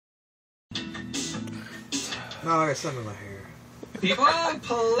No, I got something in my hair. People,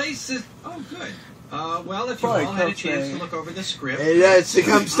 places. Oh, good. Well, if you all had a chance to look over the script. Hey, that's a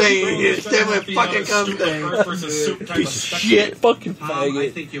cum stain. It's definitely a fucking cum stain. Piece of shit. Fucking I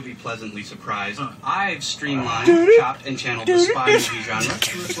think you'll be pleasantly surprised. I've streamlined, chopped, and channeled the spy movie genre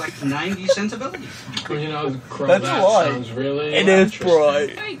to reflect 90s sensibilities. Well, you know, that's that right. sounds really It is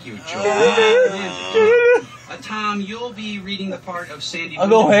bright. Thank you, Joel. Tom, you'll be reading the part of Sandy. I'll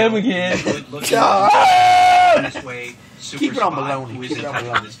go ham again. In this way, Keep it on baloney. who is in touch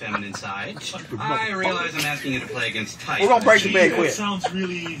with his feminine side. I realize I'm asking you to play against type. We're gonna break the bed quick. Sounds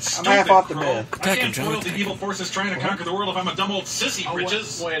really stupid, I'm half off the bed. I can't foil the evil forces trying to conquer the world if I'm a dumb old sissy,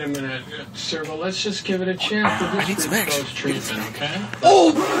 Bridges. Wait a minute, sir. Well, let's just give it a chance. I need some action. Treatment, okay?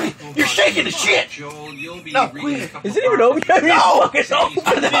 Oh, boy! You're shaking the shit! Joel, you'll be No, reading a couple Is it even open? No! It's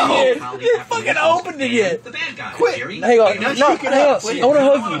open again. It's fucking opened again. The bad guy. Quit. Gary. Hang on. Now No, shake it up. I want to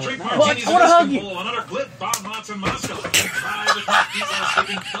hug you. I want to hug you. Another glip, bomb knots in Moscow. Try to talk people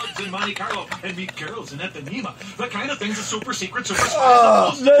sleeping thugs in Monte Carlo and meet girls in Epanema. The kind of things a super secret super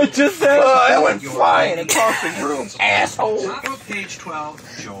spy. No, just that. It went flying across the room, asshole! Top of page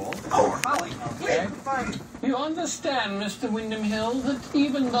 12, Joel. Okay. You understand, Mr. Wyndham Hill, that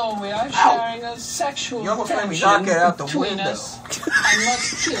even though we are sharing a sexual You almost made me tension knock it out the between window. us, I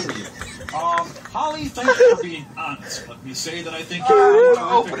must kill you. Holly, thanks for being honest. Let me say that I think you're a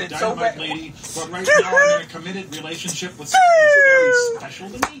open terrific it so dynamite bad. lady, but right now I'm in a committed relationship with someone who's very special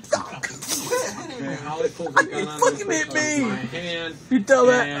to me. Okay, Holly pulls a gun out of fucking hit me. my hand You tell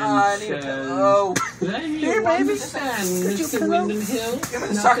that. and I need to says, oh. Then Here, you baby. understand, Did you Mr. pillow? Wyndham Hill. Give me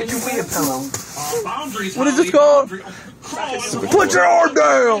the socket, you me a pillow. Boundaries, What is Holly, this called? boundary- Put your arm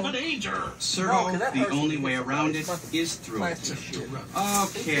down. Danger. Circle, that the hurts. only way around it is through it.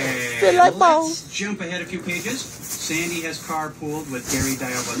 Okay, Feel like let's jump ahead a few pages. Sandy has carpooled with Gary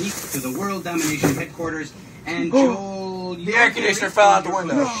Diabolique to the World Domination Headquarters, and Joel... The air conditioner fell out the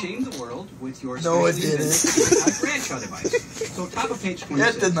window. Shame the world with your No, it specially didn't. invented Bradshaw device. So top of page 26.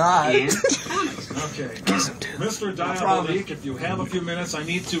 Yes, did not. And comics. Okay. Mr. Diabolique, if you have a few minutes, I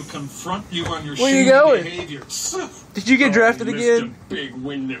need to confront you on your Where you shady going? behaviors. Did you get drafted again? Mr. Big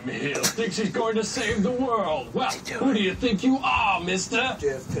Wyndham Hill thinks he's going to save the world. Well, who do you think you are, mister?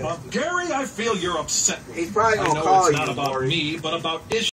 Jeff, Gary, I feel you're upset. he's probably I gonna know call it's you. not about Maury. me, but about issues.